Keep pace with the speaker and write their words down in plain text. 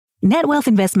Net Wealth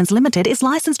Investments Limited is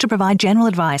licensed to provide general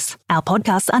advice. Our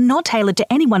podcasts are not tailored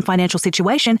to any one financial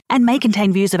situation and may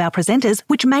contain views of our presenters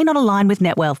which may not align with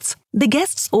Net Wealth's. The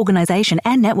guests' organisation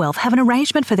and Net Wealth have an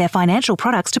arrangement for their financial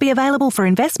products to be available for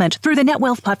investment through the Net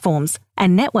Wealth platforms,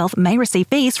 and Net Wealth may receive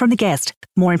fees from the guest.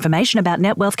 More information about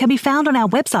Net Wealth can be found on our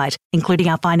website, including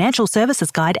our financial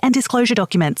services guide and disclosure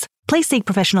documents. Please seek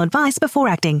professional advice before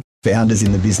acting. Founders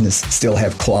in the business still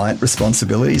have client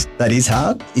responsibilities. That is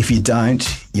hard. If you don't,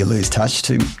 you lose touch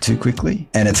too quickly.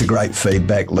 And it's a great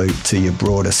feedback loop to your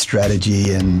broader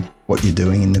strategy and what you're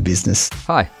doing in the business.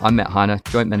 Hi, I'm Matt Heiner,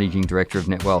 Joint Managing Director of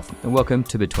Net Wealth, and welcome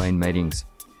to Between Meetings.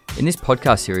 In this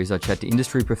podcast series, I chat to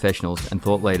industry professionals and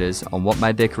thought leaders on what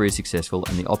made their careers successful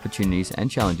and the opportunities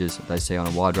and challenges they see on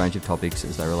a wide range of topics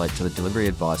as they relate to the delivery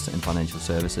of advice and financial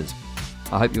services.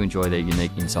 I hope you enjoy their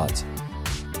unique insights.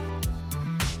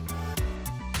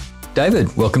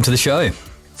 David, welcome to the show.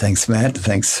 Thanks, Matt.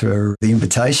 Thanks for the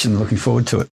invitation. Looking forward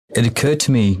to it. It occurred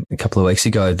to me a couple of weeks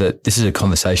ago that this is a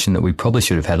conversation that we probably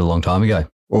should have had a long time ago.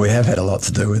 Well, we have had a lot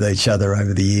to do with each other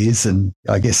over the years, and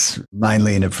I guess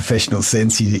mainly in a professional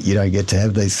sense, you don't get to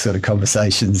have these sort of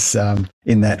conversations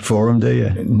in that forum, do you?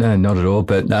 No, not at all,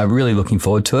 but really looking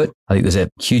forward to it. I think there's a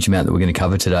huge amount that we're going to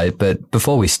cover today, but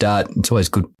before we start, it's always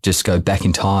good just to go back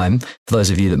in time. For those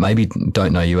of you that maybe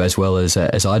don't know you as well as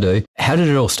I do, how did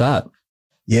it all start?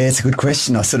 Yeah, it's a good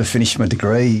question. I sort of finished my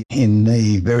degree in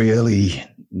the very early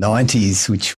 90s,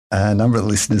 which a number of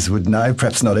listeners would know,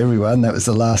 perhaps not everyone. That was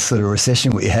the last sort of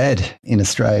recession we had in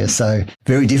Australia. So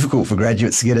very difficult for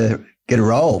graduates to get a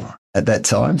role at that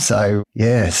time. So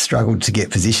yeah, struggled to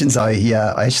get positions. I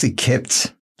actually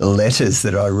kept the letters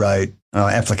that I wrote,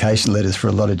 application letters for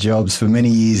a lot of jobs for many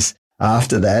years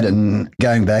after that. And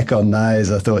going back on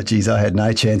those, I thought, geez, I had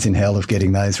no chance in hell of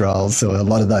getting those roles. So a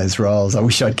lot of those roles, I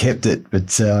wish I'd kept it,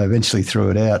 but I eventually threw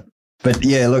it out. But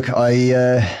yeah, look,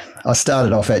 I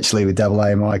started off actually with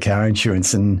AAMI car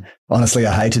insurance, and honestly,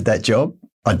 I hated that job.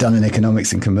 I'd done an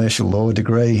economics and commercial law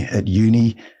degree at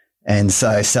uni, and so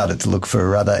I started to look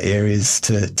for other areas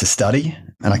to study.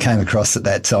 And I came across at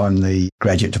that time the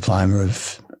graduate diploma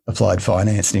of applied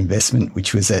finance and investment,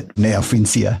 which was at now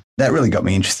FINSIA. That really got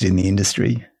me interested in the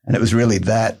industry. And it was really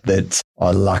that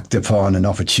I lucked upon an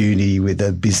opportunity with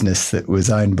a business that was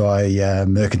owned by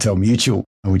Mercantile Mutual,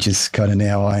 which is kind of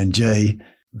now ING.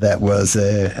 That was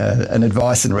an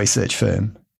advice and research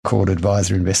firm called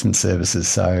Advisor Investment Services.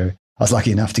 So I was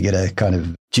lucky enough to get a kind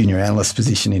of junior analyst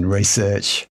position in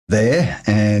research there.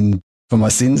 And for my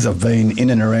sins, I've been in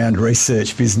and around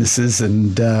research businesses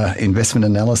and investment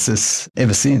analysis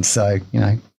ever since. So,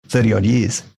 30 odd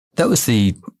years. That was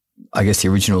the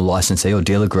original licensee or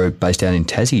dealer group based out in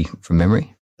Tassie from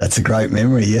memory. That's a great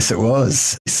memory. Yes, it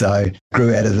was. So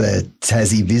grew out of the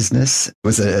Tassie business. It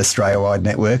was an Australia-wide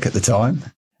network at the time.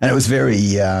 And it was very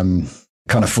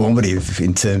kind of formative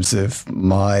in terms of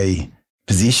my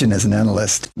position as an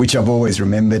analyst, which I've always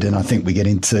remembered. And I think we get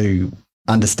into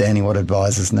understanding what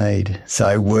advisors need.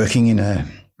 So working in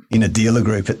a dealer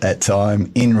group at that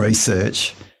time in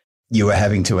research, you were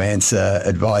having to answer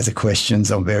advisor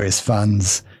questions on various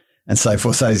funds and so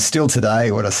forth. So still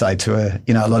today, what I say to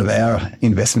a lot of our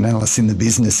investment analysts in the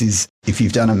business is if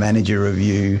you've done a manager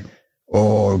review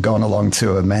or gone along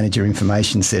to a manager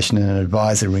information session and an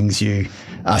advisor rings you,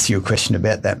 asks you a question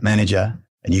about that manager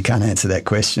and you can't answer that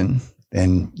question,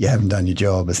 then you haven't done your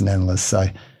job as an analyst. So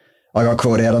I got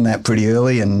caught out on that pretty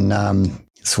early and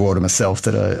swore to myself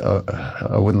that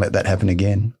I wouldn't let that happen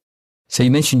again. So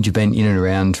you mentioned you've been in and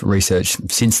around research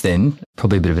since then,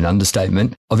 probably a bit of an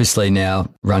understatement. Obviously now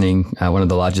running one of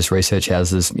the largest research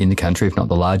houses in the country, if not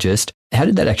the largest. How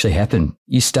did that actually happen?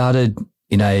 You started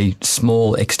in a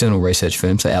small external research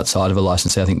firm, so outside of a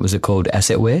licensee, I think, was it called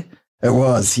Assetware? It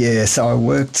was, yeah. So I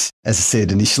worked, as I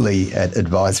said, initially at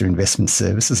Advisor Investment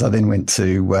Services. I then went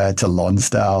to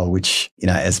Lonsdale, which,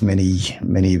 as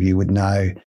many of you would know,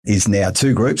 is now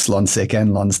two groups, Lonsec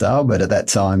and Lonsdale. But at that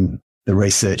time, the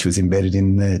research was embedded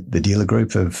in the dealer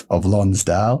group of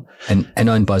Lonsdale. And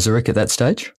owned by Zurich at that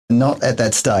stage? Not at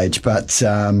that stage, but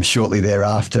shortly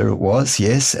thereafter it was,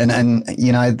 yes. And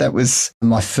that was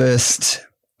my first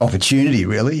opportunity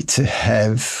really to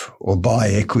have or buy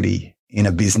equity in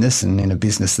a business and in a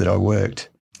business that I worked.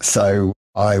 So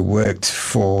I worked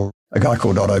for a guy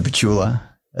called Otto Bachula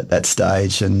at that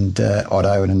stage, and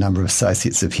Otto and a number of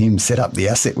associates of him set up the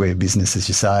Assetware business, as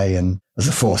you say, and was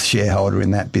a fourth shareholder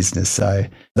in that business. So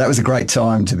that was a great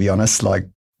time, to be honest. Like,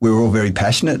 we were all very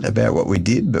passionate about what we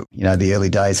did, but the early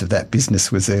days of that business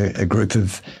was a group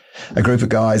of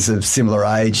guys of similar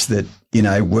age that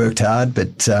worked hard,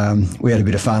 but we had a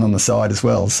bit of fun on the side as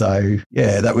well. So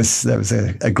yeah, that was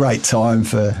a great time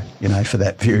for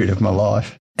that period of my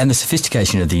life. And the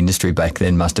sophistication of the industry back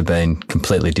then must have been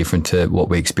completely different to what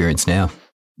we experience now.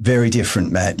 Very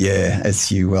different, Matt. Yeah,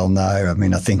 as you well know. I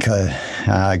mean, I think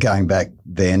going back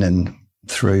then and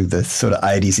through the sort of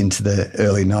 80s into the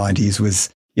early 90s was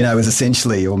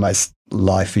essentially almost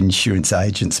life insurance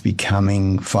agents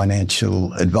becoming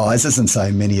financial advisors. And so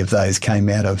many of those came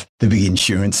out of the big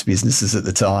insurance businesses at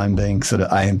the time, being sort of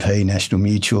AMP, National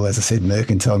Mutual, as I said,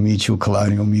 Mercantile Mutual,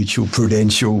 Colonial Mutual,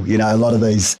 Prudential. A lot of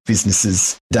these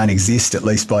businesses don't exist, at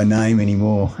least by name,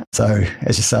 anymore. So,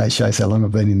 as you say, it shows how long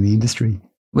I've been in the industry.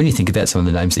 When you think about some of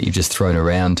the names that you've just thrown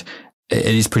around, it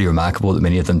is pretty remarkable that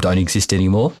many of them don't exist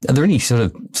anymore. Are there any sort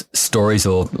of stories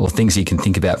or things you can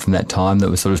think about from that time that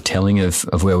were sort of telling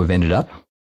of where we've ended up?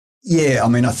 Yeah, I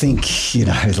mean, I think,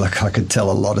 I could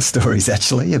tell a lot of stories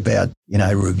actually about,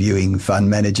 reviewing fund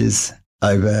managers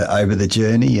over the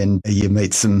journey, and you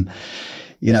meet some,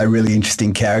 really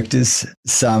interesting characters,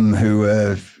 some who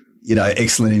are,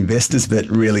 excellent investors, but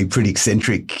really pretty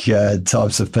eccentric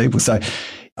types of people. So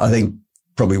I think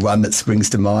probably one that springs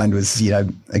to mind was,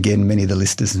 again, many of the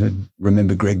listeners would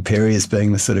remember Greg Perry as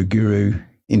being the sort of guru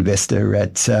investor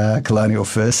at Colonial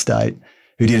First State,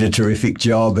 who did a terrific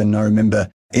job. And I remember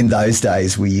in those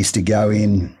days, we used to go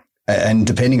in and,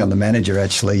 depending on the manager,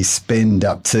 actually spend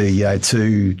up to,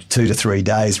 2 to 3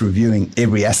 days reviewing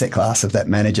every asset class of that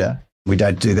manager. We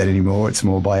don't do that anymore. It's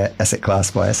more by asset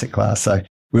class. So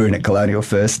we were in at Colonial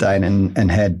First State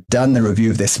and had done the review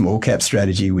of their small cap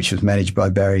strategy, which was managed by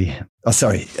Barry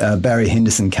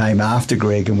Henderson came after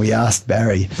Greg, and we asked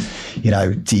Barry,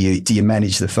 do you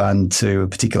manage the fund to a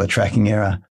particular tracking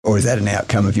error, or is that an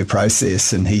outcome of your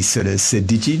process? And he sort of said,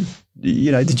 did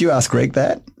you ask Greg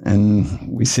that?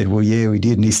 And we said, well, yeah, we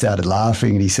did. And he started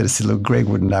laughing, and he sort of said, look, Greg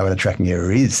wouldn't know what a tracking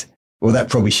error is. Well, that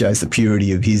probably shows the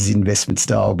purity of his investment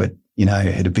style, but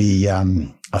it'd be,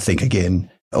 I think,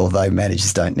 again, although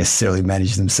managers don't necessarily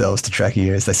manage themselves to tracking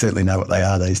errors, they certainly know what they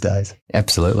are these days.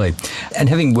 Absolutely. And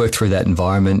having worked through that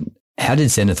environment, how did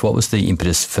Zenith, what was the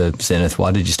impetus for Zenith?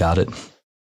 Why did you start it?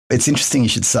 It's interesting you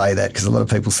should say that, because a lot of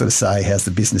people sort of say, how's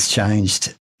the business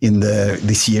changed?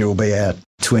 This year will be our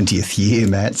 20th year,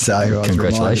 Matt. So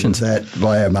congratulations. I was reminded of that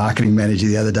by our marketing manager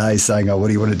the other day, saying, what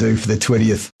do you want to do for the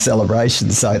 20th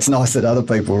celebration? So it's nice that other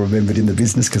people remembered in the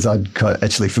business, because I'd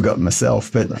actually forgotten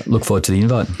myself. But look forward to the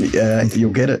invite.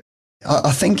 You'll get it.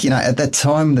 I think, at that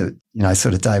time that,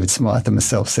 sort of David Smythe and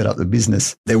myself set up the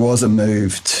business, there was a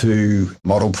move to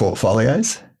model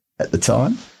portfolios at the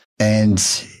time. And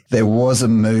there was a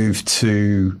move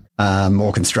to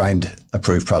more constrained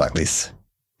approved product lists.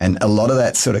 And a lot of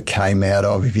that sort of came out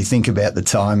of, if you think about the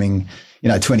timing,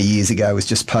 20 years ago was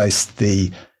just post the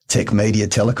tech media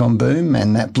telecom boom,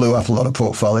 and that blew up a lot of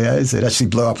portfolios. It actually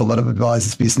blew up a lot of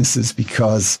advisors' businesses,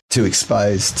 because too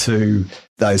exposed to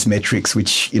those metrics,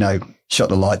 which, shot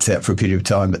the lights out for a period of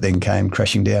time, but then came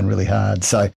crashing down really hard.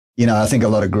 So, I think a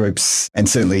lot of groups, and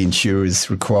certainly insurers,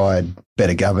 required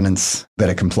better governance,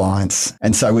 better compliance.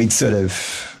 And so we'd sort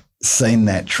of seen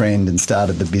that trend and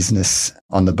started the business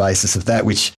on the basis of that,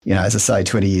 which, as I say,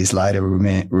 20 years later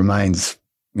remains,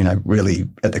 really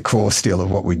at the core still of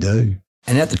what we do.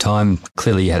 And at the time,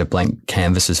 clearly you had a blank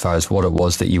canvas as far as what it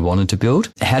was that you wanted to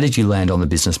build. How did you land on the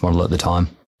business model at the time?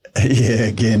 Yeah,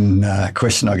 again, a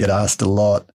question I get asked a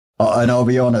lot. And I'll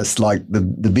be honest, like the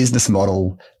business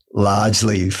model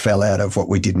largely fell out of what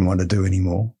we didn't want to do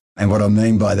anymore. And what I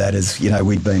mean by that is,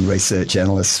 we'd been research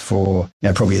analysts for,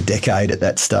 probably a decade at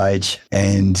that stage.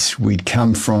 And we'd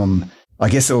come from, I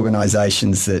guess,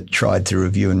 organisations that tried to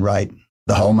review and rate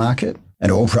the whole market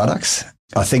and all products.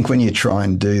 I think when you try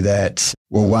and do that,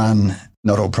 well, one,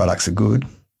 not all products are good.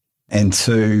 And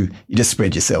two, you just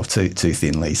spread yourself too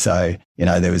thinly. So,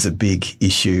 there was a big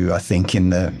issue, I think, in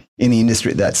the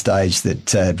industry at that stage,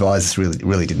 that advisors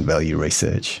really didn't value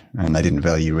research. And they didn't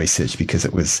value research because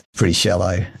it was pretty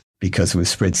shallow, because it was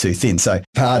spread too thin. So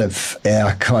part of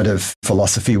our kind of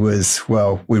philosophy was,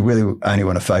 well, we really only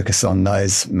want to focus on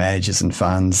those managers and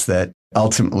funds that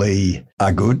ultimately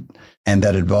are good and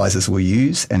that advisors will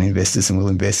use and investors will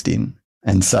invest in.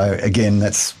 And so, again,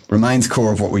 that remains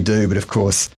core of what we do. But of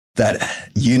course, that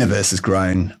universe has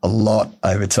grown a lot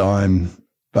over time,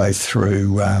 both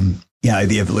through,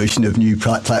 the evolution of new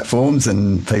platforms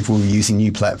and people using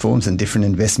new platforms and different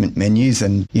investment menus,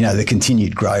 and, the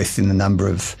continued growth in the number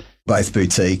of both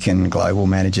boutique and global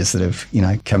managers that have,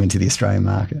 come into the Australian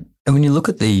market. And when you look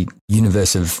at the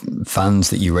universe of funds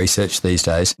that you research these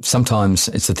days, sometimes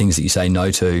it's the things that you say no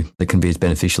to that can be as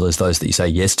beneficial as those that you say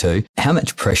yes to. How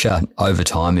much pressure over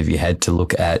time have you had to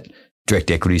look at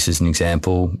direct equities as an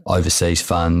example, overseas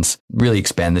funds, really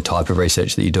expand the type of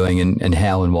research that you're doing, and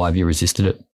how and why have you resisted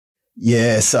it?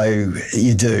 Yeah, so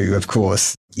you do, of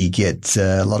course. You get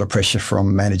a lot of pressure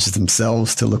from managers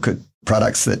themselves to look at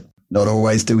products that not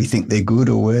always do we think they're good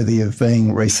or worthy of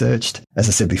being researched. As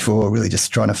I said before, really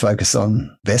just trying to focus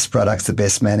on best products, the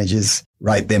best managers,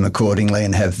 rate them accordingly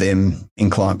and have them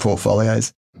in client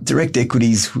portfolios. Direct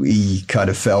equities, we kind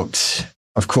of felt,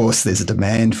 of course, there's a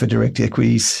demand for direct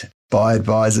equities by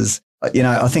advisors.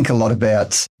 I think a lot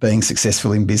about being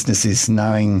successful in business is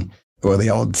knowing, or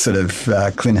the old sort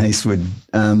of Clint Eastwood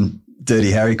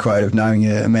Dirty Harry quote of knowing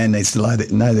a man needs to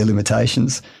know their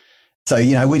limitations. So,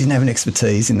 we didn't have an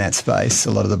expertise in that space.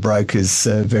 A lot of the brokers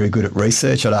are very good at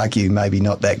research. I'd argue maybe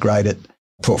not that great at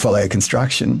portfolio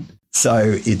construction. So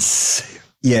it's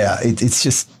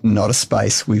just not a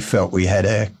space we felt we had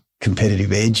a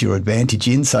competitive edge or advantage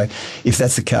in. So if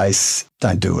that's the case,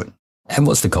 don't do it. And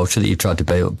what's the culture that you've tried to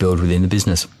build within the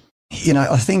business?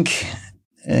 I think,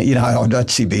 I'd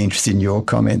actually be interested in your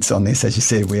comments on this. As you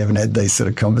said, we haven't had these sort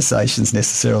of conversations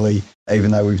necessarily,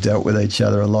 even though we've dealt with each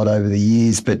other a lot over the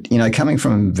years. But, coming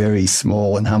from very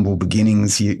small and humble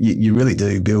beginnings, you really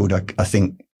do build, I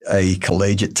think, a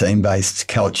collegiate team-based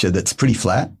culture that's pretty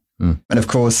flat. Mm. And of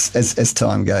course, as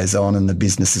time goes on and the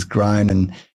business has grown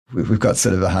and we've got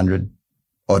sort of 100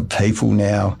 odd people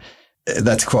now,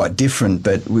 that's quite different,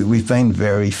 but we've been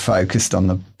very focused on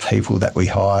the people that we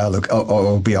hire. Look,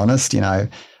 I'll be honest,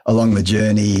 along the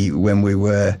journey when we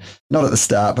were not at the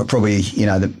start, but probably,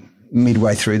 the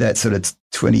midway through that sort of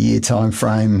 20-year time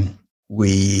frame,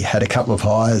 we had a couple of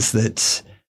hires that,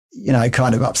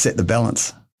 kind of upset the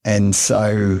balance. And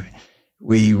so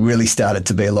we really started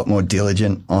to be a lot more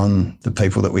diligent on the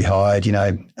people that we hired.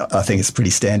 I think it's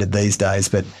pretty standard these days,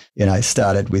 but,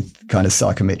 started with kind of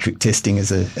psychometric testing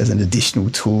as an additional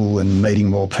tool and meeting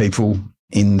more people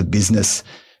in the business,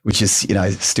 which is,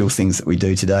 still things that we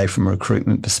do today from a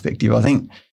recruitment perspective, I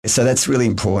think. So that's really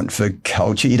important for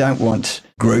culture. You don't want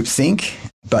groupthink,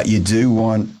 but you do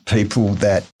want people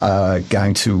that are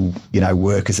going to,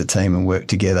 work as a team and work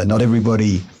together. Not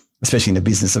everybody, especially in a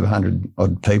business of 100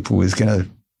 odd people, is going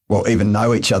to, even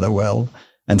know each other well.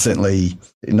 And certainly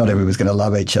not everyone's going to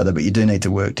love each other, but you do need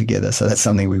to work together. So that's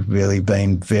something we've really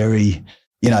been very,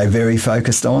 very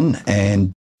focused on.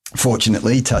 And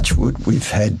fortunately, touch wood, we've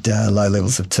had low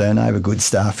levels of turnover, good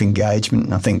staff engagement.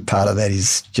 And I think part of that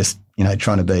is just,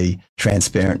 trying to be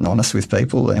transparent and honest with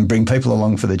people and bring people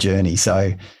along for the journey.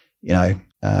 So,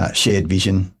 shared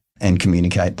vision and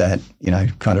communicate that,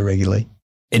 kind of regularly.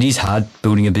 It is hard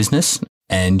building a business,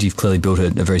 and you've clearly built a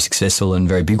very successful and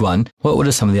very big one. What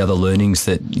are some of the other learnings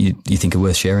that you think are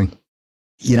worth sharing?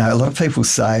 A lot of people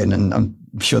say, and I'm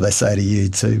sure they say to you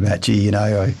too, Matchy,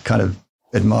 I kind of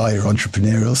admire your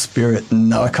entrepreneurial spirit.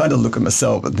 And I kind of look at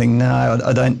myself and think, no,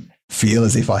 I don't feel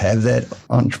as if I have that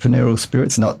entrepreneurial spirit.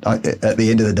 It's not, at the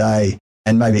end of the day,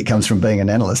 and maybe it comes from being an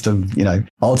analyst, I'm,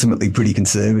 ultimately pretty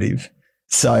conservative.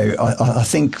 So I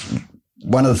think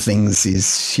one of the things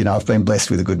is, I've been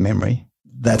blessed with a good memory.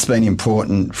 That's been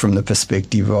important from the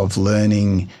perspective of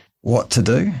learning what to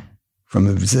do, from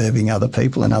observing other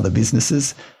people and other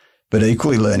businesses, but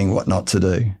equally learning what not to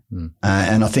do. Mm.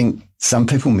 And I think some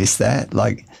people miss that.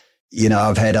 Like,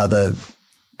 I've had other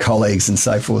colleagues and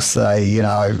so forth say,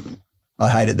 I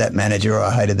hated that manager or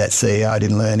I hated that CEO. I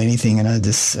didn't learn anything. And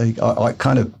I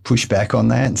kind of push back on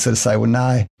that and sort of say, well,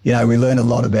 no, we learn a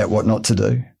lot about what not to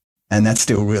do. And that's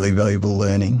still really valuable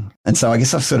learning. And so I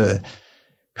guess I've sort of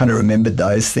kind of remembered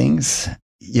those things.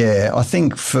 Yeah, I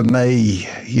think for me,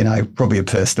 probably a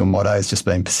personal motto has just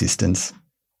been persistence.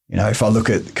 If I look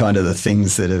at kind of the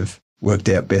things that have worked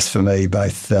out best for me,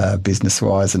 both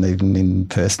business-wise and even in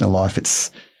personal life, it's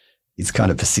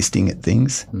kind of persisting at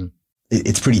things. Mm.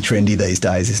 It's pretty trendy these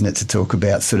days, isn't it, to talk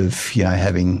about sort of,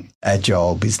 having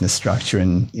agile business structure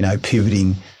and,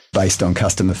 pivoting based on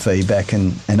customer feedback.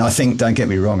 And I think, don't get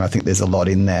me wrong, I think there's a lot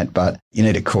in that, but you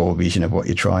need a core vision of what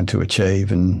you're trying to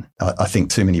achieve. And I think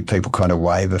too many people kind of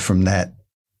waver from that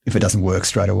if it doesn't work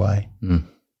straight away. Mm.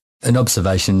 An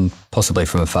observation possibly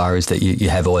from afar is that you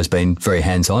have always been very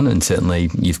hands-on, and certainly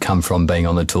you've come from being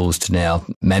on the tools to now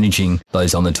managing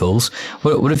those on the tools.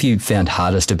 What have you found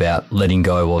hardest about letting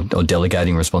go or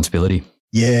delegating responsibility?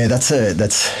 Yeah, that's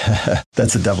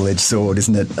a double-edged sword,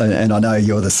 isn't it? And I know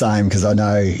you're the same, because I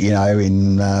know,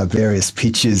 in various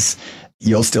pitches,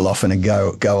 you'll still often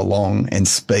go along and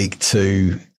speak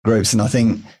to groups. And I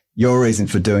think your reason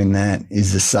for doing that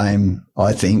is the same,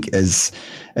 I think, as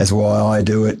why I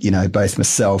do it. Both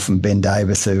myself and Ben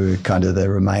Davis, who are kind of the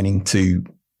remaining two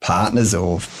partners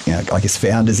or, I guess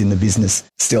founders in the business,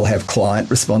 still have client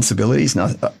responsibilities.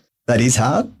 And that is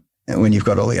hard when you've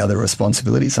got all the other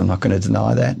responsibilities. I'm not going to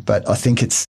deny that. But I think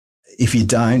if you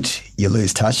don't, you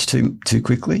lose touch too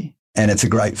quickly. And it's a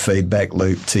great feedback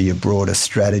loop to your broader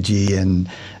strategy and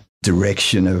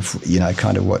direction of,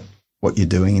 kind of what you're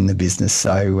doing in the business.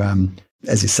 So,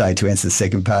 as you say, to answer the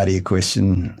second part of your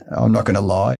question, I'm not going to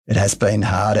lie. It has been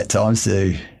hard at times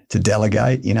to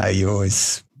delegate. You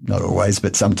always, not always,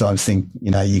 but sometimes think,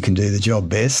 you can do the job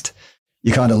best.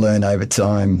 You kind of learn over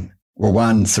time, well,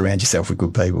 one, surround yourself with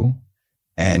good people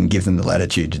and give them the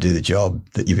latitude to do the job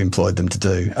that you've employed them to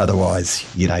do. Otherwise,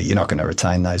 you're not going to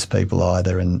retain those people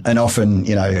either. And often,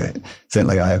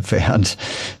 certainly I have found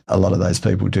a lot of those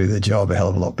people do their job a hell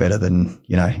of a lot better than,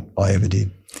 I ever did.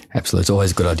 Absolutely. It's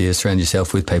always a good idea to surround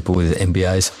yourself with people with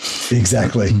MBAs.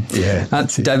 Exactly. Yeah.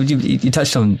 David, you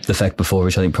touched on the fact before,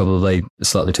 which I think probably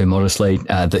slightly too modestly,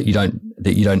 that you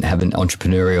don't have an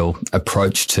entrepreneurial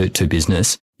approach to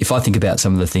business. If I think about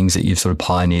some of the things that you've sort of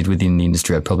pioneered within the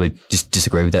industry, I'd probably just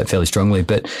disagree with that fairly strongly.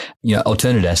 But,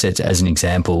 alternate assets as an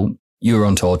example, you were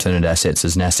onto alternate assets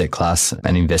as an asset class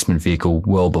and investment vehicle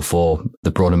well before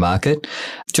the broader market. Do you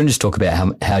want to just talk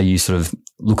about how you sort of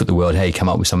look at the world, how you come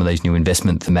up with some of these new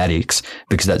investment thematics,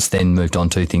 because that's then moved on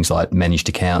to things like managed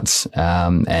accounts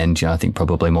and, I think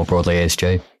probably more broadly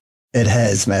ESG. It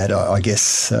has, Matt. I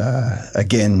guess,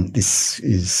 again, this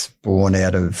is born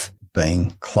out of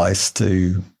being close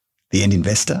to the end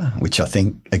investor, which I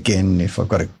think, again, if I've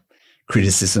got a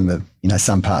criticism of,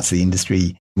 some parts of the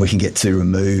industry, we can get too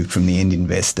removed from the end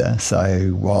investor. So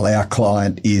while our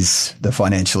client is the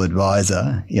financial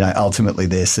advisor, ultimately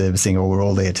they're servicing, or we're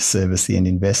all there to service the end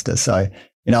investor. So,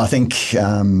 I think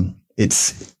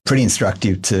it's pretty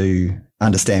instructive to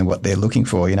understand what they're looking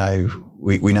for. We know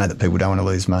that people don't want to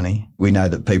lose money. We know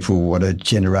that people want to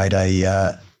generate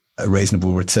a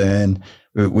reasonable return.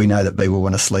 We know that people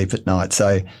want to sleep at night.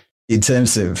 So in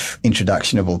terms of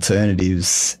introduction of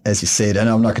alternatives, as you said, and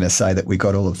I'm not going to say that we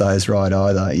got all of those right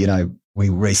either. We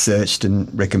researched and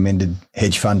recommended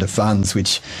hedge fund of funds,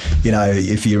 which,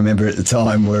 if you remember at the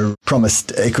time, were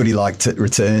promised equity-like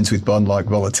returns with bond-like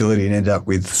volatility and ended up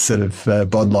with sort of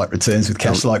bond-like returns with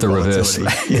cash-like volatility.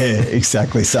 Reverse. Yeah,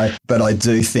 exactly. So, but I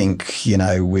do think,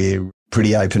 we're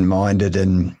pretty open-minded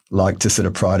and like to sort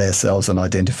of pride ourselves on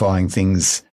identifying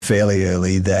things fairly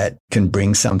early that can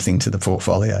bring something to the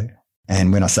portfolio.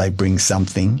 And when I say bring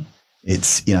something,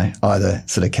 it's, either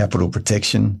sort of capital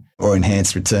protection or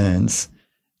enhanced returns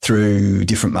through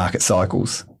different market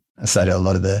cycles. I say to a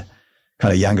lot of the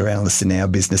kind of younger analysts in our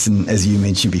business, and as you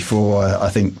mentioned before, I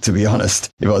think, to be honest,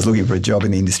 if I was looking for a job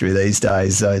in the industry these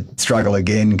days, I'd struggle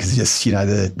again because just,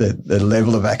 the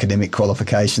level of academic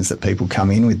qualifications that people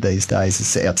come in with these days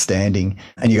is outstanding.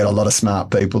 And you've got a lot of smart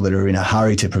people that are in a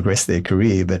hurry to progress their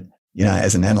career. But,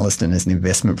 as an analyst and as an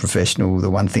investment professional, the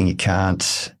one thing you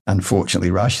can't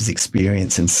unfortunately rush is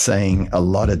experience and seeing a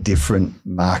lot of different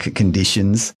market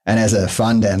conditions. And as a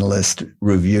fund analyst,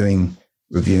 reviewing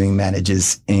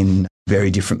managers in very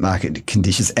different market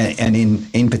conditions and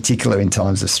in particular in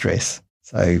times of stress.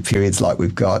 So periods like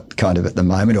we've got kind of at the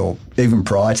moment, or even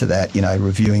prior to that,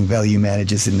 reviewing value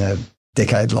managers in the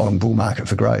decade-long bull market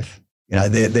for growth.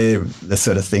 They're the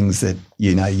sort of things that,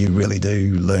 you really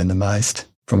do learn the most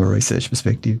from a research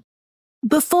perspective.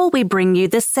 Before we bring you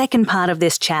the second part of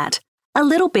this chat, a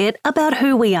little bit about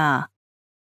who we are.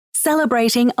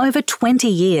 Celebrating over 20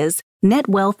 years,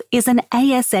 NetWealth is an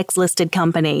ASX-listed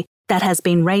company that has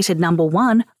been rated number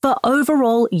 1 for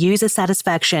overall user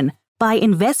satisfaction by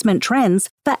Investment Trends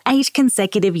for 8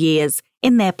 consecutive years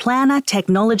in their Planner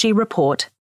Technology Report.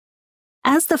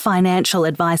 As the financial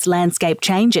advice landscape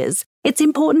changes, it's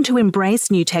important to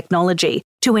embrace new technology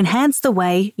to enhance the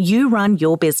way you run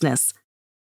your business.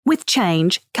 With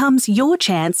change comes your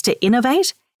chance to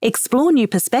innovate, explore new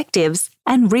perspectives,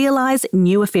 and realise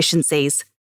new efficiencies.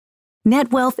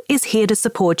 NetWealth is here to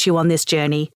support you on this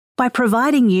journey by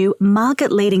providing you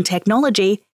market-leading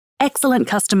technology, excellent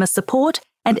customer support,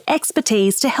 and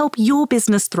expertise to help your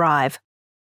business thrive.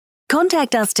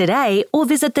 Contact us today or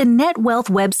visit the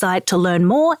NetWealth website to learn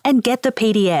more and get the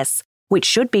PDS, which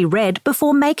should be read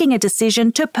before making a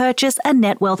decision to purchase a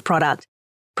NetWealth product.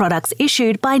 Products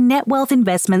issued by NetWealth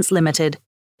Investments Limited.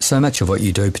 So much of what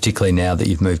you do, particularly now that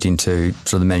you've moved into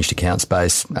sort of the managed account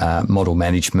space, model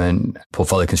management,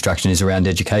 portfolio construction, is around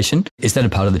education. Is that a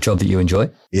part of the job that you enjoy?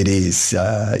 It is.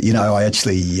 I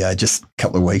actually, just a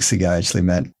couple of weeks ago,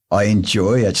 Matt, I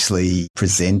enjoy actually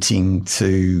presenting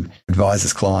to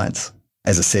advisors' clients.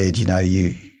 As I said,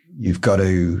 you've got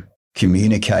to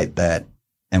communicate that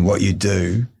and what you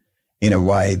do in a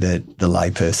way that the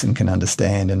layperson can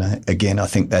understand. And again, I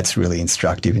think that's really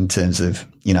instructive in terms of,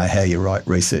 how you write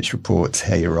research reports,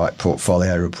 how you write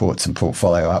portfolio reports and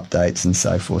portfolio updates and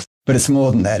so forth. But it's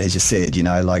more than that, as you said,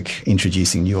 like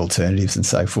introducing new alternatives and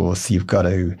so forth. You've got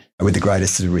to, with the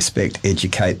greatest of respect,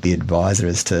 educate the advisor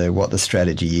as to what the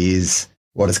strategy is,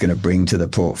 what it's going to bring to the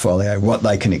portfolio, what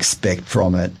they can expect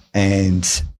from it,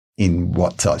 and in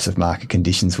what types of market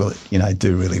conditions will it,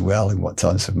 do really well, in what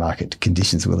types of market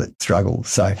conditions will it struggle.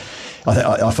 So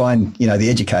I find, the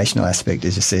educational aspect,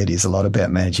 as you said, is a lot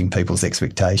about managing people's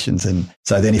expectations. And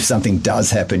so then if something does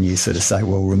happen, you sort of say,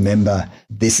 well, remember,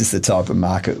 this is the type of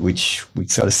market which we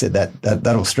sort of said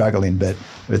that'll struggle in, but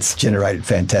it's generated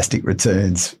fantastic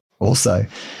returns also.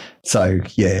 So,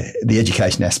 yeah, the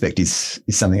education aspect is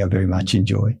something I very much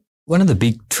enjoy. One of the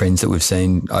big trends that we've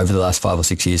seen over the last 5 or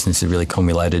 6 years, and this has really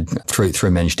culminated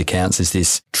through managed accounts, is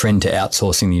this trend to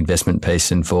outsourcing the investment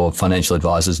piece and for financial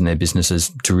advisors and their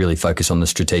businesses to really focus on the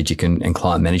strategic and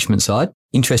client management side.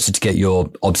 Interested to get your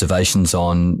observations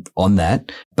on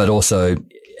that, but also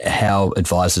how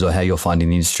advisors or how you're finding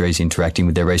the industry is interacting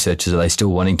with their researchers. Are they still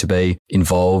wanting to be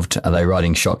involved? Are they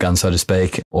riding shotgun, so to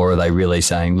speak? Or are they really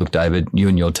saying, look, David, you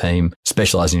and your team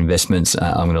specialise in investments.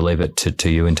 I'm going to leave it to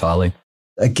you entirely?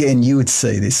 Again, you would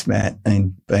see this, Matt,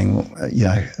 and being,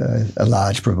 a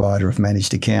large provider of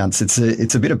managed accounts, it's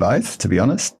a bit of both, to be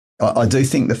honest. I do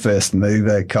think the first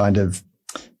mover kind of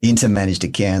into managed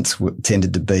accounts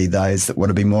tended to be those that want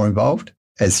to be more involved.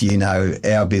 As you know,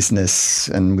 our business,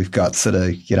 and we've got sort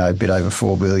of, a bit over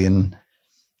 4 billion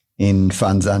in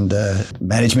funds under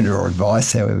management or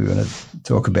advice, however we want to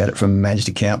talk about it from a managed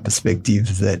account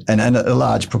perspective, and a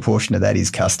large proportion of that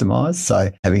is customised. So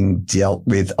having dealt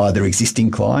with either existing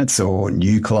clients or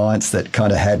new clients that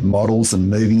kind of had models, and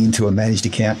moving into a managed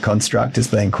account construct has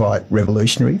been quite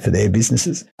revolutionary for their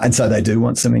businesses. And so they do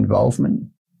want some involvement.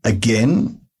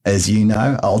 Again, as you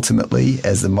know, ultimately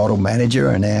as the model manager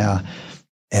and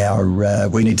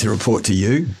we need to report to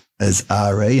you as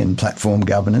RE and platform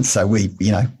governance. So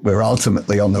we're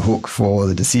ultimately on the hook for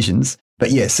the decisions.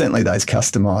 But yeah, certainly those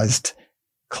customised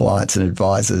clients and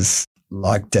advisors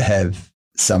like to have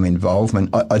some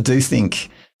involvement. I do think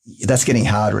that's getting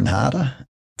harder and harder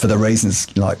for the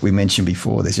reasons like we mentioned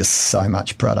before. There's just so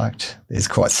much product. There's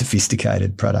quite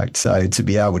sophisticated product. So to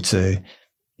be able to,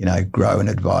 grow an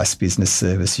advice business,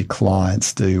 service your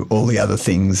clients, do all the other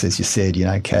things, as you said,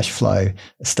 cash flow,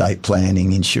 estate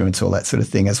planning, insurance, all that sort of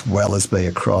thing, as well as be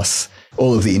across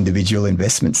all of the individual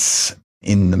investments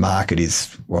in the market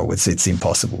it's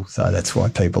impossible. So that's why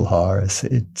people hire us.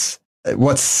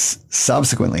 What's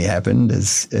subsequently happened,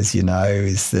 as you know,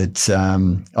 is that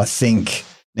I think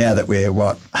now that we're,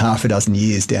 half a dozen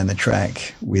years down the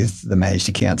track with the managed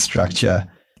account structure,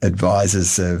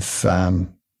 advisors have,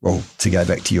 to go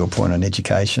back to your point on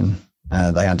education,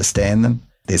 they understand them.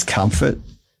 There's comfort.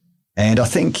 And I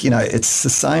think, it's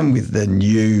the same with the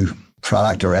new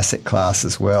product or asset class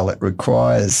as well. It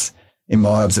requires, in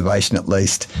my observation at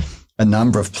least, a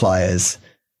number of players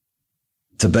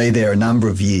to be there a number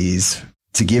of years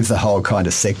to give the whole kind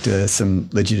of sector some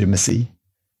legitimacy.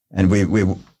 And we're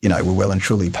well and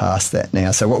truly past that now.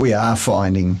 So what we are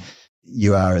finding,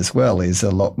 you are as well, is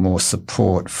a lot more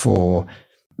support for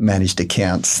managed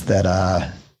accounts that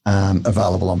are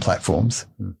available on platforms.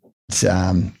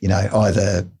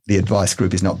 Either the advice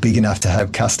group is not big enough to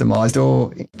have customised,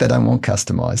 or they don't want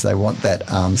customised. They want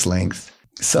that arm's length.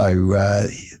 So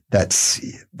that's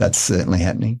certainly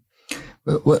happening.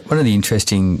 One of the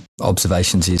interesting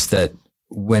observations is that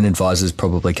when advisors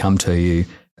probably come to you,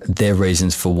 their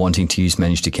reasons for wanting to use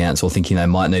managed accounts or thinking they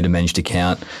might need a managed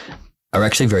account are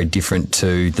actually very different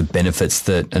to the benefits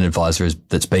that an advisor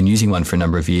that's been using one for a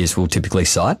number of years will typically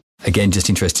cite. Again, just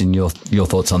interested in your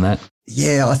thoughts on that.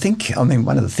 Yeah, I think,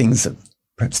 one of the things that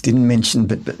perhaps didn't mention,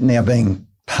 but now being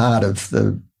part of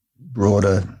the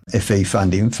broader FE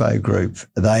Fund Info group,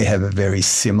 they have a very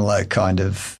similar kind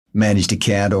of managed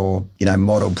account or,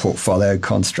 model portfolio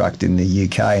construct in the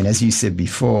UK. And as you said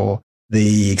before,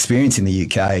 the experience in the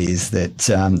UK is that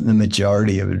the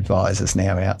majority of advisors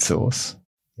now outsource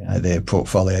their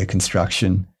portfolio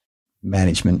construction,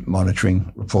 management,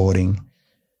 monitoring, reporting,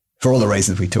 for all the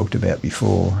reasons we talked about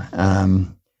before. I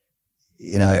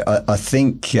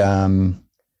think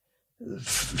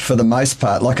for the most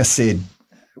part, like I said,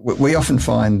 we often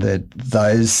find that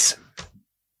those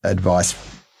advice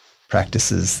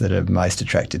practices that are most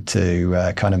attracted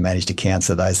to kind of managed accounts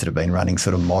are those that have been running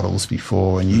sort of models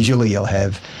before. And usually you'll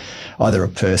have either a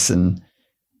person,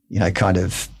 kind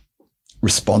of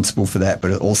responsible for that,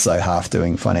 but also half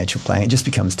doing financial planning. It just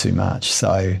becomes too much.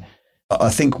 So I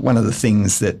think one of the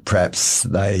things that perhaps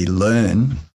they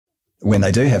learn when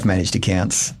they do have managed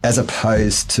accounts, as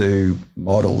opposed to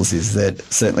models, is that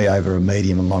certainly over a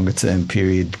medium and longer term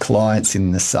period, clients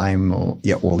in the same or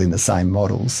all in the same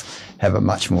models have a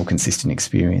much more consistent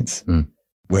experience.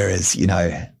 Whereas,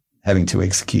 having to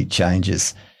execute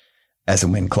changes as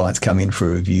and when clients come in for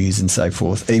reviews and so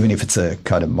forth, even if it's a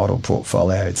kind of model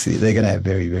portfolio, they're going to have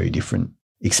very, very different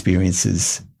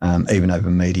experiences, even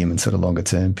over medium and sort of longer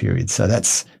term periods. So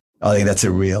I think that's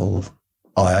a real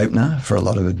eye-opener for a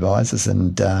lot of advisors,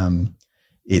 and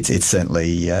it's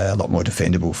certainly a lot more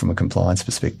defendable from a compliance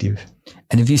perspective.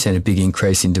 And have you seen a big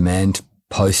increase in demand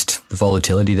post the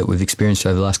volatility that we've experienced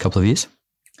over the last couple of years?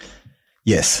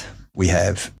 Yes, we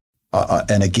have.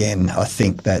 And again, I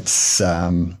think that's,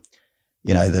 as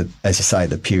you say,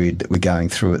 the period that we're going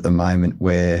through at the moment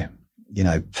where,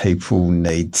 people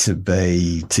need to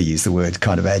be, to use the word,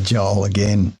 kind of agile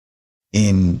again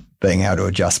in being able to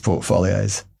adjust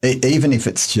portfolios. Even if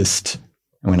it's just,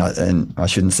 and I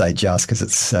shouldn't say just because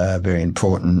it's a very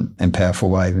important and powerful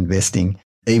way of investing,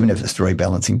 even if it's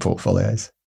rebalancing portfolios,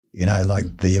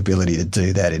 like the ability to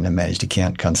do that in a managed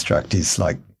account construct is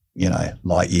like,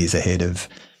 light years ahead of,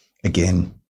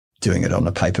 again, doing it on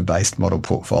a paper-based model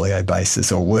portfolio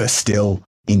basis, or worse still,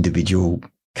 individual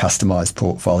customised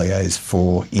portfolios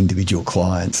for individual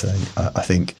clients. So I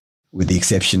think with the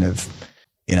exception of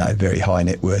very high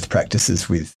net worth practices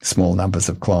with small numbers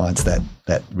of clients,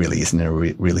 that really isn't a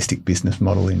realistic business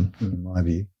model in my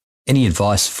view. Any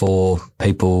advice for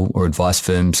people or advice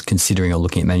firms considering or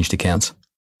looking at managed accounts?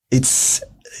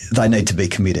 They need to be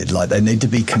committed. Like, they need to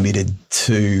be committed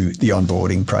to the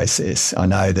onboarding process. I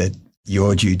know that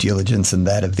your due diligence and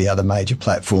that of the other major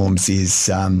platforms is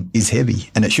heavy,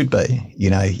 and it should be.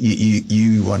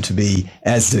 You want to be,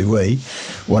 as do we,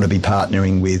 want to be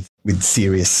partnering with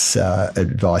serious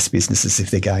advice businesses if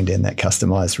they're going down that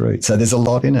customised route. So there's a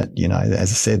lot in it.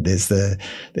 As I said, there's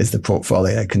the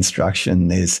portfolio construction,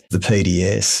 there's the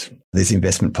PDS, there's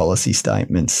investment policy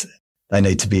statements. They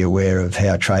need to be aware of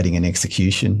how trading and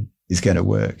execution is going to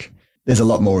work. There's a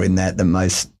lot more in that than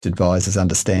most advisors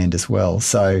understand as well.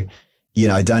 So,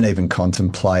 don't even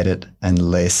contemplate it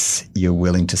unless you're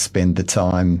willing to spend the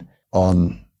time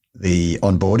on the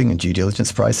onboarding and due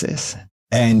diligence process.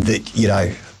 And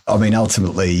that,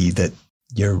 ultimately that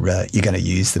you're going to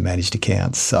use the managed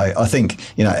accounts. So I think,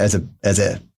 as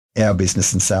our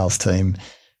business and sales team,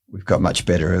 we've got much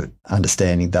better at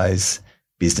understanding those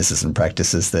businesses and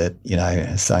practices that,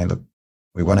 saying, look,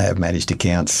 we want to have managed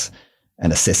accounts,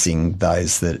 and assessing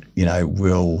those that,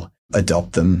 will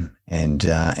adopt them and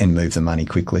move the money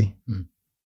quickly.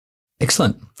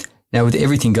 Excellent. Now, with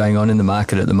everything going on in the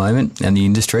market at the moment and the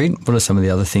industry, what are some of the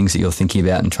other things that you're thinking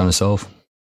about and trying to solve?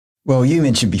 Well, you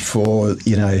mentioned before,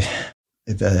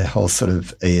 the whole sort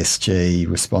of ESG,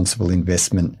 responsible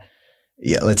investment.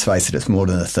 Yeah, let's face it, it's more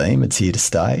than a theme. It's here to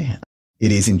stay.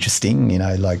 It is interesting,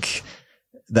 like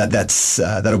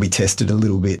that'll be tested a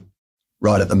little bit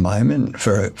right at the moment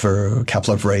for a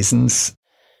couple of reasons.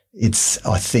 It's,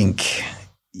 I think,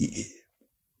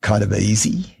 kind of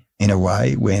easy in a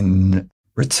way when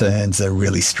returns are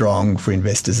really strong for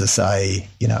investors to say,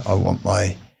 I want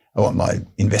my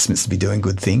investments to be doing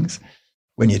good things.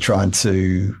 When you're trying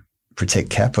to protect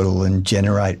capital and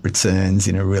generate returns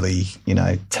in a really,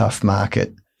 tough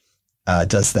market,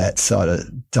 does that sort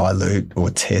of dilute or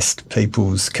test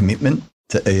people's commitment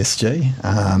to ESG?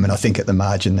 And I think at the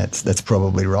margin that's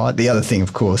probably right. The other thing,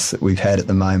 of course, that we've had at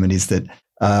the moment is that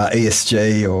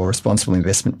ESG or responsible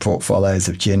investment portfolios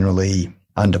have generally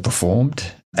underperformed,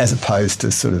 as opposed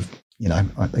to sort of,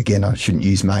 again, I shouldn't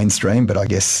use mainstream, but I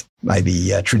guess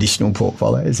maybe traditional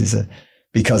portfolios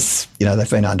because they've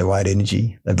been underweight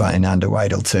energy, they've been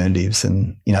underweight alternatives,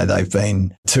 and, they've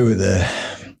been two of the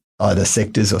either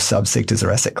sectors or subsectors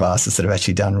or asset classes that have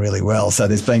actually done really well. So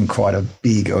there's been quite a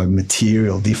big or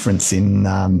material difference in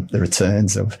the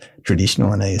returns of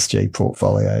traditional and ESG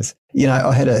portfolios.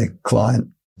 I had a client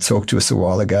talk to us a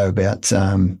while ago about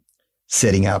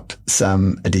setting up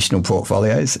some additional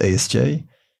portfolios, ESG.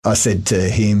 I said to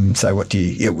him, so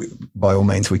by all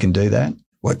means, we can do that.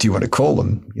 What do you want to call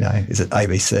them? Is it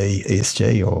ABC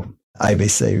ESG or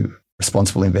ABC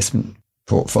responsible investment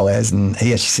portfolios? And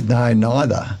he actually said, no,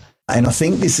 neither. And I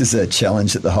think this is a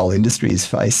challenge that the whole industry is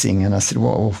facing. And I said,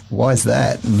 well, why is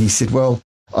that? And he said, well,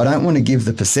 I don't want to give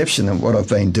the perception that what I've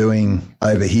been doing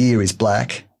over here is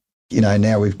black.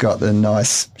 Now we've got the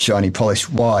nice, shiny,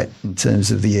 polished white in terms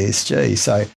of the ESG.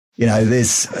 So,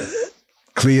 there's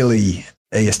clearly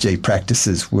ESG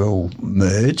practices will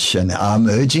merge and are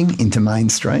merging into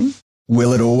mainstream.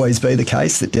 Will it always be the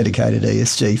case that dedicated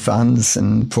ESG funds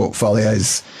and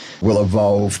portfolios will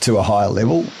evolve to a higher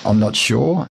level? I'm not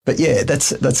sure. But yeah,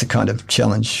 that's a kind of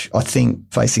challenge, I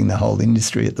think, facing the whole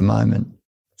industry at the moment.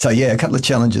 So yeah, a couple of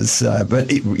challenges,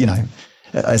 but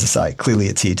as I say, clearly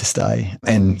it's here to stay.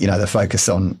 And, the focus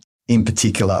on, in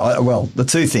particular, the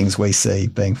two things we see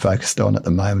being focused on at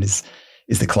the moment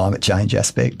is the climate change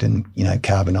aspect and,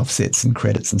 carbon offsets and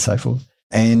credits and so forth,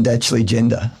 and actually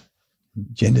gender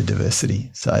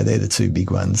diversity. So they're the two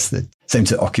big ones that seem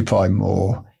to occupy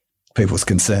more people's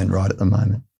concern right at the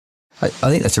moment. I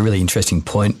think that's a really interesting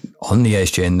point on the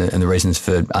ESG and the reasons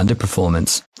for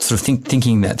underperformance. Sort of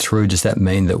thinking that through, does that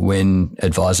mean that when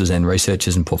advisors and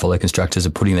researchers and portfolio constructors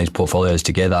are putting these portfolios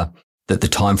together, that the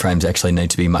timeframes actually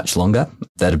need to be much longer,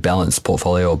 that a balanced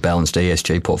portfolio or balanced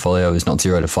ESG portfolio is not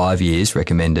 0 to 5 years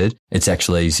recommended, it's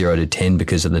actually 0 to 10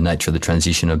 because of the nature of the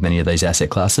transition of many of these asset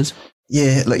classes?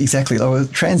 Yeah, exactly.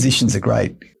 Transition's a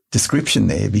great description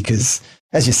there because,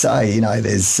 as you say,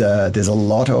 there's a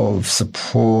lot of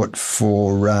support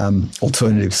for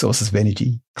alternative sources of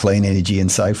energy, clean energy and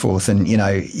so forth. And,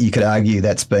 you could argue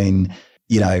that's been,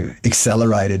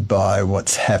 accelerated by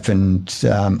what's happened,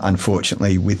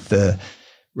 unfortunately, with the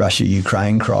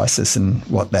Russia-Ukraine crisis and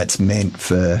what that's meant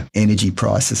for energy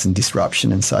prices and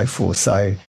disruption and so forth.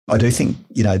 So I do think,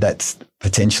 that's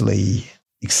potentially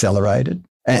accelerated.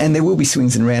 And there will be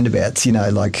swings and roundabouts,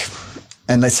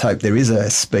 and let's hope there is a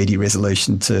speedy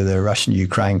resolution to the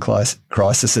Russian-Ukraine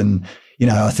crisis. And,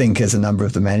 I think as a number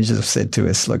of the managers have said to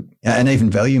us, look, and even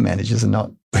value managers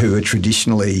who are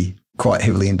traditionally quite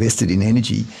heavily invested in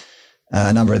energy,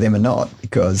 a number of them are not,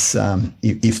 because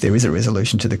if there is a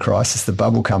resolution to the crisis, the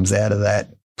bubble comes out of that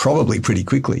probably pretty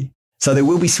quickly. So there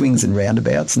will be swings and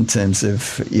roundabouts in terms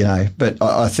of, but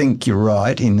I think you're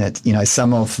right in that,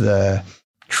 some of the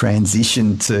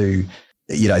transition to,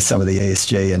 some of the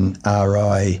ESG and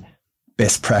RI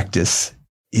best practice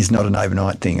is not an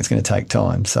overnight thing. It's going to take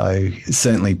time. So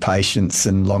certainly patience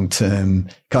and long-term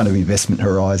kind of investment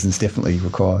horizons definitely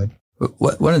required.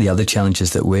 One of the other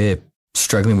challenges that we're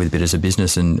struggling with a bit as a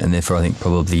business and therefore I think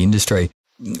probably the industry,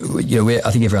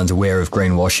 I think everyone's aware of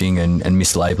greenwashing and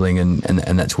mislabeling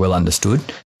and that's well understood.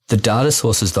 The data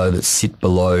sources, though, that sit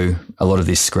below a lot of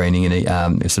this screening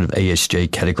and sort of ESG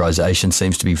categorisation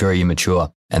seems to be very immature.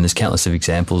 And there's countless of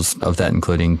examples of that,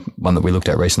 including one that we looked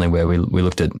at recently where we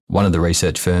looked at one of the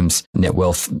research firms' net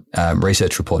wealth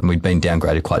research report, and we'd been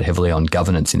downgraded quite heavily on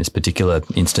governance in this particular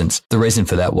instance. The reason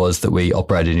for that was that we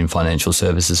operated in financial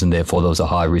services and therefore there was a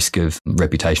high risk of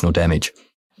reputational damage.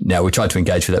 Now, we tried to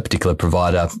engage with that particular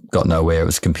provider, got nowhere. It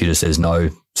was computer says no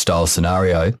style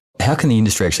scenario. How can the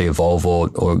industry actually evolve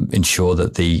or ensure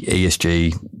that the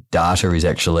ESG data is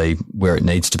actually where it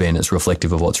needs to be and it's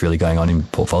reflective of what's really going on in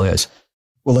portfolios?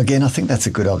 Well, again, I think that's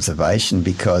a good observation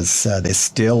because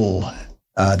there's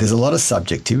a lot of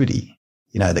subjectivity,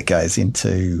 that goes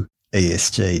into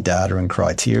ESG data and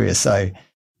criteria. So,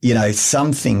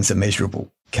 some things are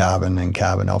measurable. Carbon and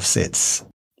carbon offsets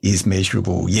is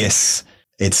measurable. Yes,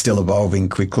 it's still evolving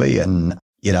quickly and,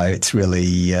 it's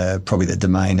really probably the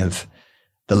domain of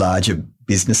the larger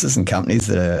businesses and companies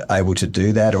that are able to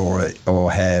do that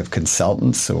or have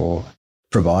consultants or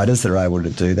providers that are able to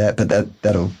do that. But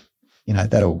that'll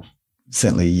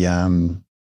certainly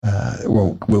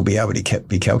will be able to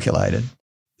be calculated.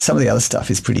 Some of the other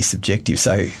stuff is pretty subjective.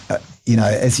 So,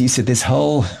 as you said, there's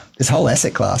whole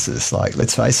asset classes, like,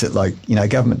 let's face it,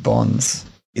 government bonds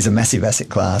is a massive asset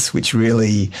class, which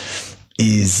really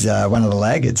is one of the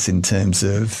laggards in terms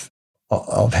of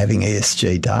having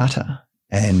ESG data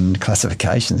and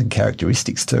classifications and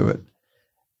characteristics to it.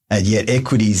 And yet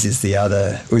equities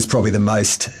was probably the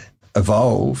most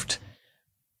evolved,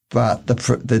 but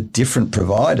the different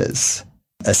providers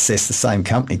assess the same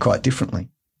company quite differently.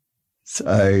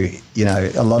 So,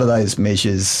 a lot of those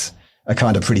measures are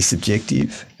kind of pretty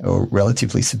subjective or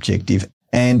relatively subjective,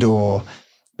 and or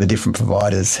the different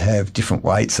providers have different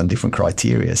weights on different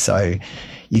criteria. So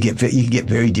you get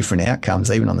very different outcomes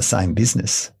even on the same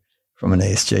business from an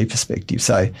ESG perspective.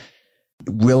 So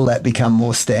will that become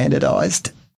more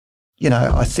standardised?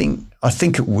 I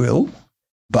think it will,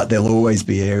 but there'll always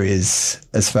be areas,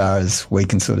 as far as we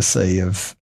can sort of see,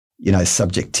 of,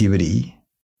 subjectivity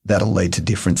that'll lead to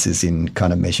differences in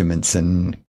kind of measurements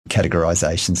and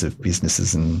categorisations of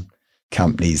businesses and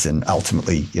companies and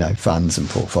ultimately, funds and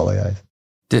portfolios.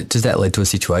 Does that lead to a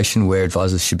situation where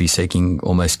advisors should be seeking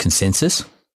almost consensus?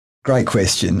 Great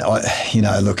question.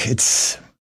 Look, it's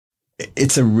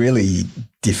a really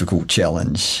difficult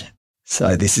challenge.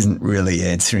 So this isn't really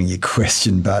answering your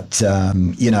question, but,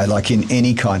 like in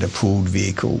any kind of pooled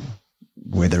vehicle,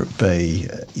 whether it be,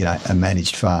 a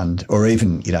managed fund or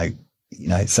even,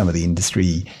 some of the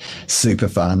industry super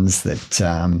funds that,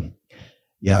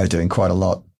 are doing quite a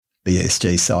lot, the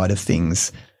ESG side of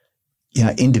things,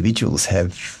 individuals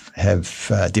have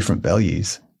different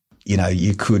values.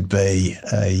 You could be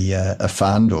a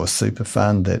fund or super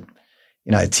fund that,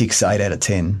 ticks 8 out of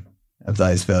 10 of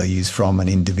those values from an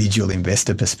individual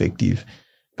investor perspective,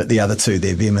 but the other two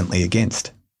they're vehemently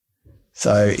against.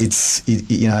 So it's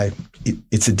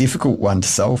a difficult one to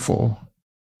solve for.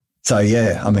 So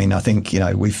I think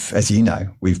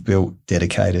we've built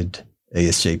dedicated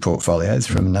ESG portfolios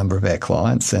from a number of our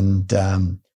clients, and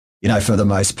for the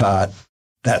most part,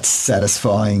 that's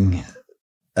satisfying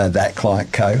that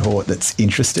client cohort that's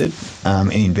interested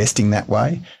in investing that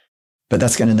way. But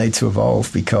that's going to need to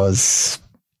evolve because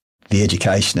the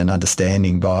education and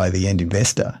understanding by the end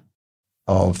investor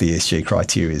of the ESG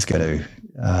criteria is going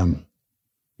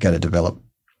to develop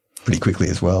pretty quickly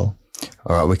as well.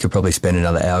 All right, we could probably spend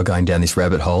another hour going down this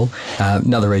rabbit hole.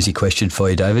 Another easy question for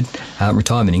you, David.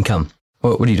 Retirement income.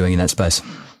 What are you doing in that space?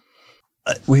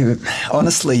 We're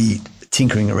honestly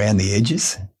tinkering around the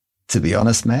edges, to be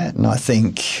honest, Matt. And I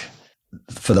think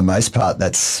for the most part,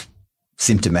 that's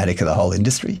symptomatic of the whole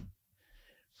industry.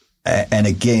 And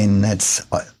again, that's,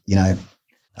 I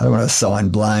don't want to assign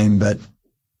blame, but,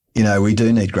 we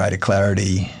do need greater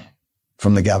clarity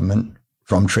from the government,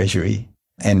 from Treasury,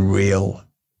 and real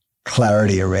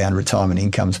clarity around retirement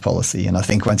incomes policy. And I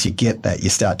think once you get that, you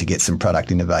start to get some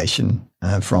product innovation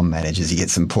from managers. You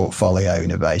get some portfolio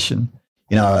innovation.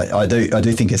 I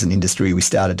do think as an industry, we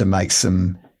started to make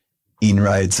some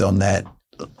inroads on that,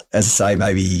 as I say,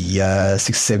 maybe 6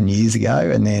 or 7 years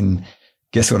ago. And then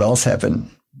guess what else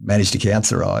happened? Managed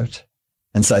accounts arrived.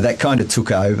 And so that kind of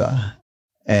took over.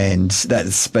 And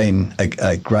that's been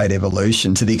a great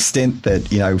evolution to the extent that,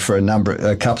 for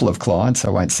a couple of clients, I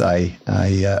won't say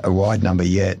a wide number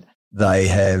yet, they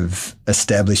have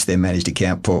established their managed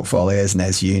account portfolios. And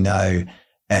as you know,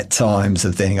 at times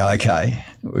of thinking, okay,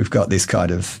 we've got this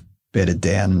kind of bedded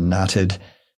down and nutted.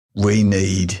 We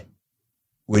need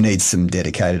some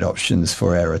dedicated options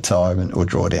for our retirement or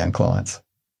drawdown clients.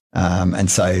 And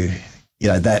so,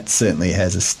 that certainly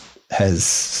has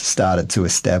started to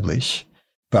establish,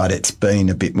 but it's been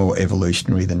a bit more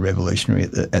evolutionary than revolutionary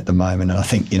at the moment. And I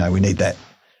think, we need that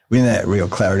real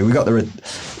clarity. We've got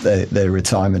the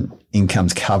retirement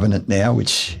incomes covenant now,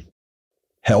 which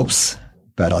helps,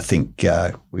 but I think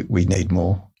we need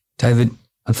more. David,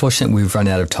 unfortunately, we've run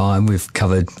out of time. We've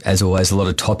covered, as always, a lot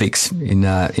of topics in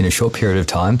a short period of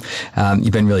time.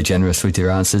 You've been really generous with your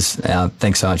answers.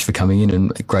 Thanks so much for coming in,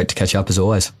 and great to catch up as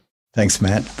always. Thanks,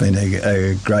 Matt. Been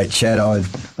a great chat. I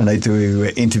need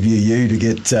to interview you to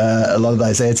get a lot of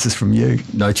those answers from you.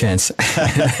 No chance.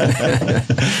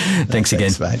 Thanks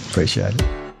again. Thanks, mate. Appreciate it.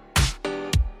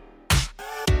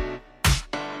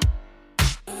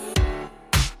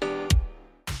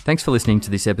 Thanks for listening to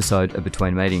this episode of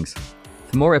Between Meetings.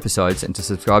 For more episodes and to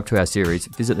subscribe to our series,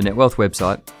 visit the NetWealth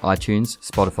website, iTunes,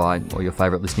 Spotify, or your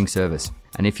favourite listening service.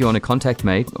 And if you want to contact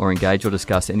me or engage or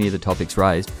discuss any of the topics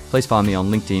raised, please find me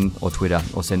on LinkedIn or Twitter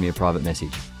or send me a private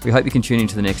message. We hope you can tune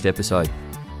into the next episode.